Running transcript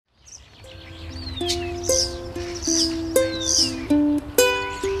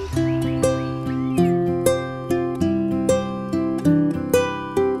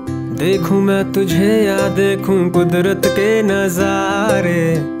देखूं मैं तुझे या देखूं कुदरत के नजारे,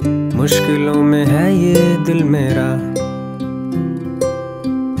 मुश्किलों में है ये दिल मेरा।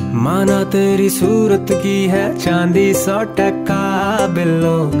 माना तेरी सूरत की है चांदी 100%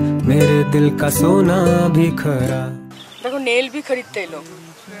 बिल्लो, मेरे दिल का सोना भी खरा। देखो नेल भी खरीदते हैं लोग,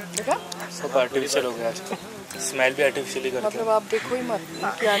 देखा? सब आर्टिफिशियल हो गया आजकल, स्माइल भी आर्टिफिशियली करते हैं। मतलब आप देखो ही मत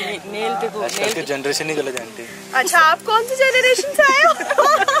क्या नेल देखो। आजकल की जनरेशन ही गलत जानती है। अच्छा आप कौन सी जनरेशन से आए हो?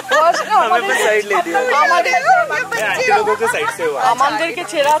 हमें बस साइड ले दिया। आंटी लोगों के साइड से हुआ, मंदिर के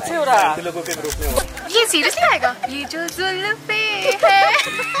छेड़ा से हो रहा है, आंटी लोगों के ग्रुप में हुआ। ये सीरियसली आएगा? ये जो जुल्फे है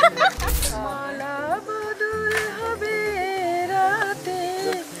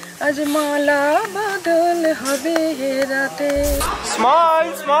अजमाला बदल हबे राते।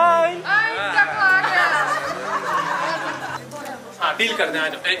 Smile smile. हाँ डील कर दें,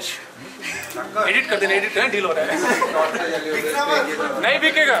 एडिट कर देना, एडिट करना, डील हो रहा है। नहीं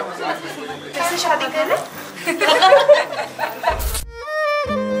बिकेगा। कैसे शादी कर रहे?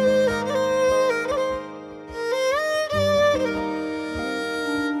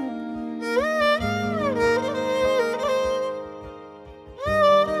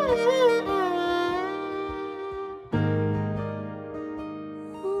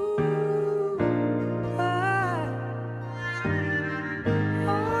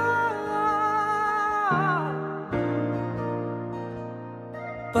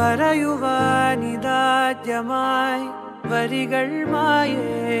 പറയുവാനിതാദ്യമായി വരികൾ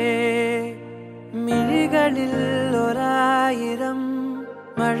മായേ, മിഴികളിൽ ഒരായിരം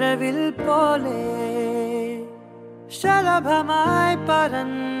മഴവിൽ പോലെ ശലഭമായി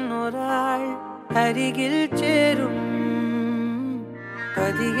പറന്നൊരാൾ അരികിൽ ചേരും,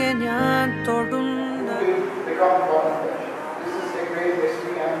 പതിയെ ഞാൻ തൊടുന്ന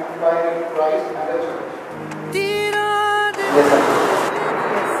തീരാതെ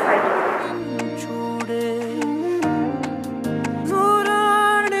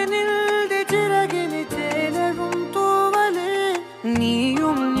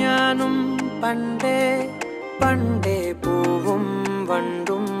പണ്ടേ പണ്ടേ പൂവും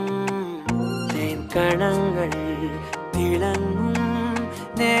വണ്ടും തേൻകണങ്ങൾ തിളങ്ങും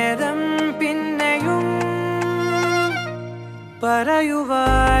നേരം പിന്നെയും പറയുവാനിതാദ്യമായി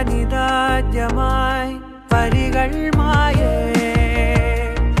വരികൾ മായേ,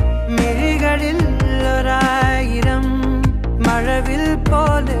 മിഴികളിൽ ഒരായിരം മഴവിൽ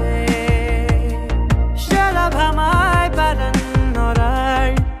പോലെ ശലഭമായി പറന്നൊരാൾ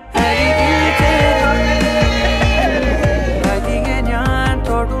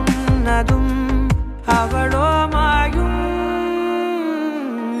തൊടുന്നതും അവളോമായും.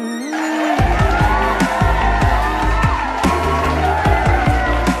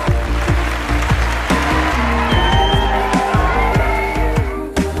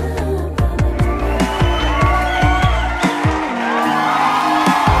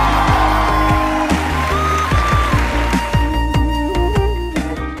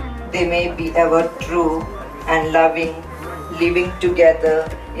 They may be ever true and loving, living together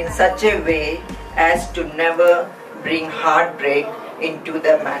in such a way as to never bring heartbreak into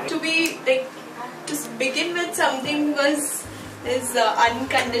the marriage. To be like, to begin with something was is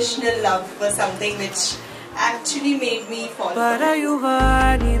unconditional love was something which actually made me fall for it. Will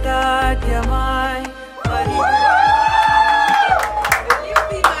you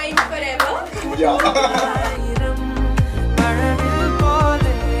be mine forever? Yeah.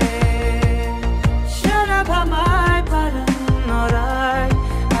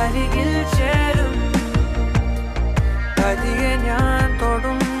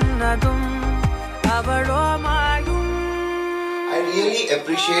 I really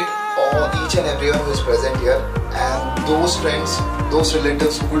appreciate each and everyone who is present here, and those friends, those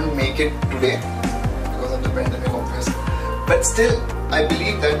relatives who couldn't make it today because of the pandemic, obviously. But still, I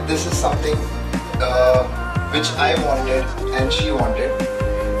believe that this is something which I wanted and she wanted,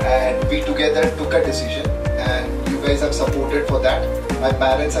 and we together took a decision, and you guys have supported for that. My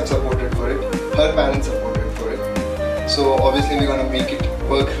parents have supported for it, her parents supported for it. So obviously we're gonna make it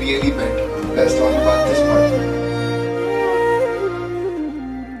work really better. Let's talk about this part.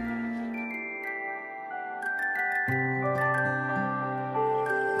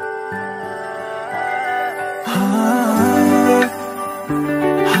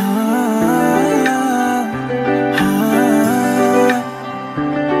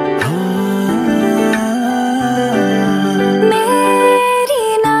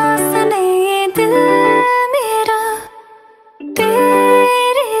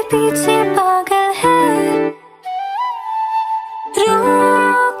 पीछे पागल है।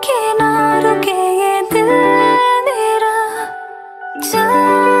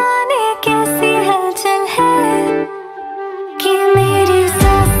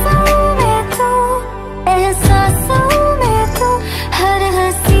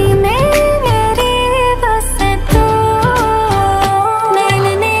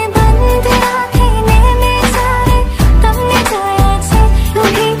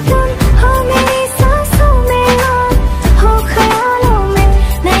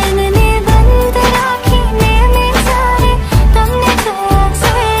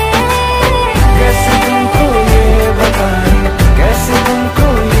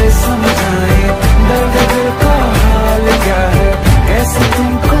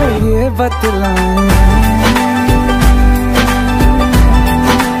 बतलाऊं।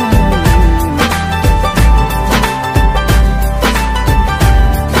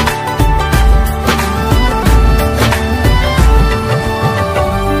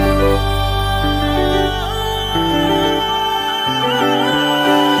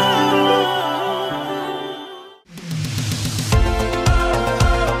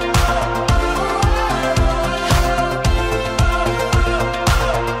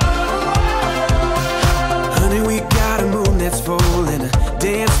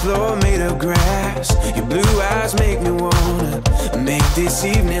 Floor made of grass. Your blue eyes make me wanna make this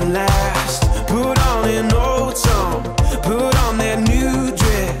evening last. Put on an old song, put on that new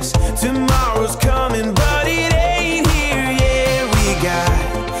dress. Tomorrow's coming, but it ain't here yet. We got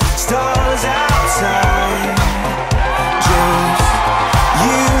stars outside, just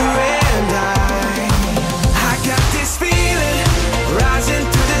you and I got this feeling rising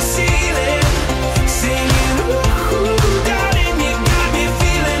through the ceiling, singing ooh, darling, you got me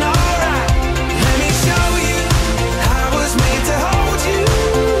feeling alright. Let me show you I was made to hold you.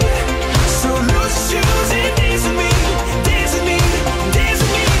 So lose your shoes and dance with me, dance with me, dance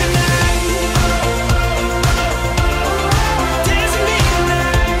with me tonight. Dance with me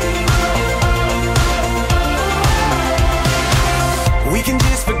tonight. We can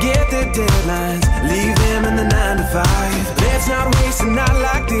just forget the deadlines, leave them in the 9 to 5. Let's not waste a night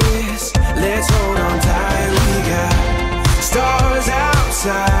like this, let's hold on tight. We got stars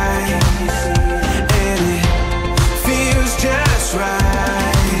outside, and it feels just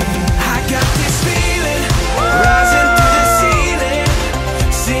right. I got this feeling rising through the ceiling,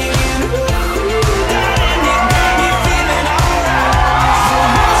 singing ooh, darling, you got me feeling alright. So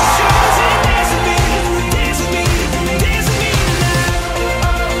lose your shoes and dance with me, dance with me, dance with me tonight.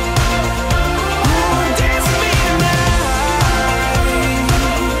 Ooh, dance with me tonight.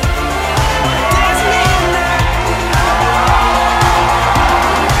 Dance with me tonight.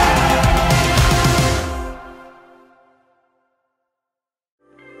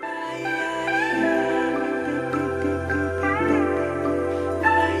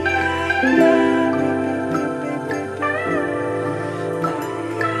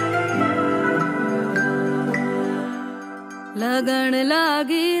 लगन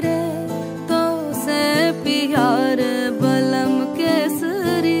लागी रे तो से प्यार बलम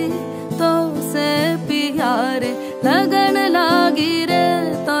केसरी, तो से प्यार लगन लागी रे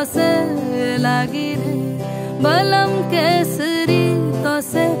तो से लागी रे बलम केसरी, तो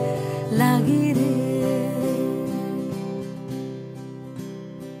से लागी रे।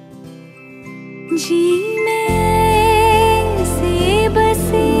 जी में से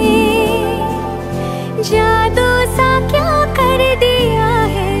बसे जादू सा क्या कर दिया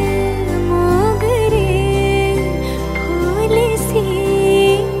है, मोगरे फूल सी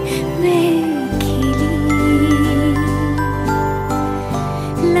मैं खिली।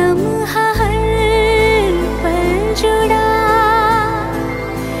 लम्हा हर पल जुड़ा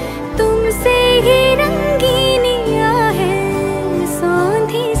तुमसे ही रंगीनिया है,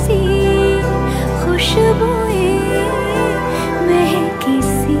 सौंधी सी खुशबुएं महकी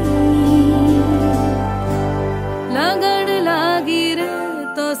सी। लगन लागी रे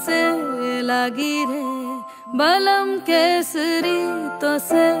तो से लागी रे बलम केसरी, तो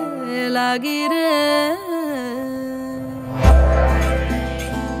से लागी रे।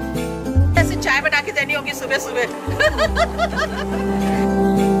 ऐसे चाय बना के देनी होगी सुबह सुबह।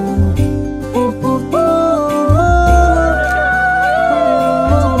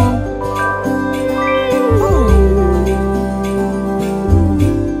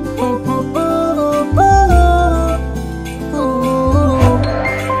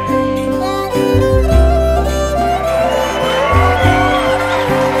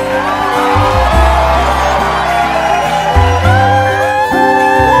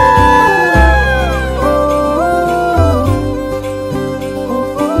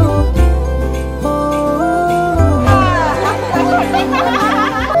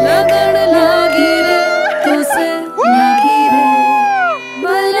 लगन लागी रे तो से लागी रे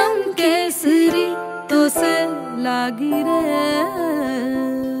बलम केसरी, तो से लागी रे।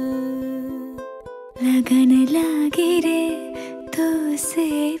 लगन लागी रे तो से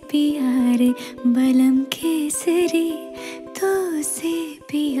प्यार बलम केसरी, तो से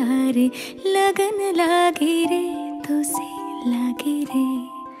प्यार लगन लागी रे तो से लागी रे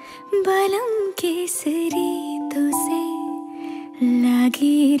बलम केसरी, तो से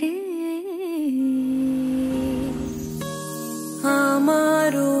लागी रे।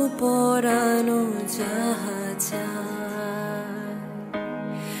 আমারও পরানো যাহা চায়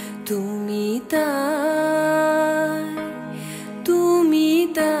তুমি তাই, তুমি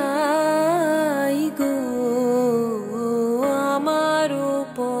তাই।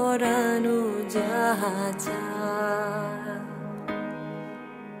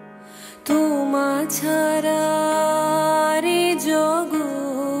 তোমা ছাড়া রে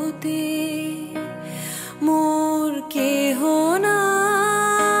জগতে মোর কেহ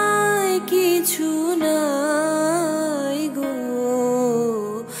নাই কিছু নাই গো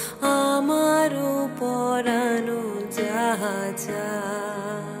আমারও পরানো যাহা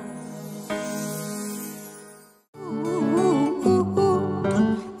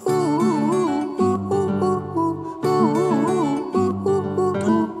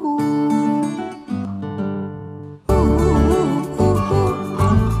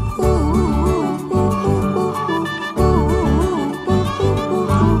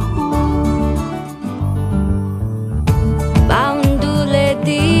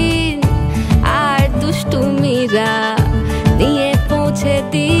নিয়ে পৌঁছে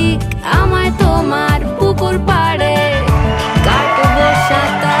দিক আমায় তোমার পুকুর পাড়ে কাটবো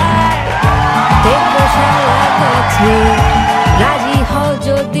সাঁতার দেখবো শালা গাছে রাজি হও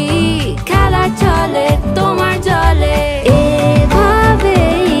যদি খেলা চলে তোমার জলে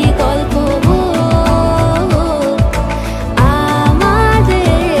এভাবেই গল্প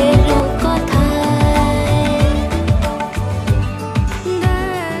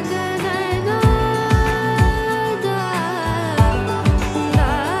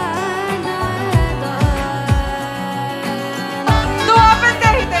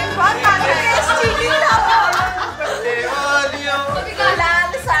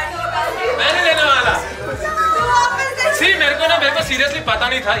আমাদের কথায় मेरे को सीरियसली पता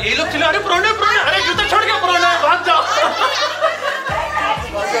नहीं था ये लोग चलो अरे प्रोने अरे जूता छोड़ के प्रोने भाग जाओ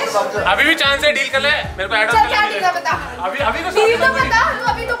अभी भी चांस है डील कर ले मेरे को ऐड ऑन कर ले अभी अभी तो बता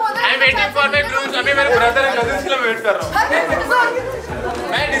अभी तो बोल I am waiting for my grooms अभी मेरे ब्रदर एंड कजिन्स के लिए वेट कर रहा हूं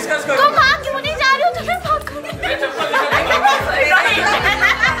मैं डिस्कस करूंगा तुम मां क्यों नहीं जा रही हो तो फिर भाग करो मैं चप्पल मेरा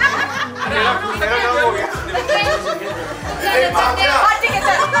काम हो गया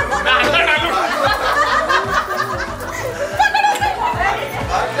मैं अंदर डालूं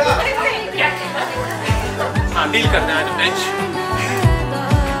हाँ डील करते हैं आज बेंच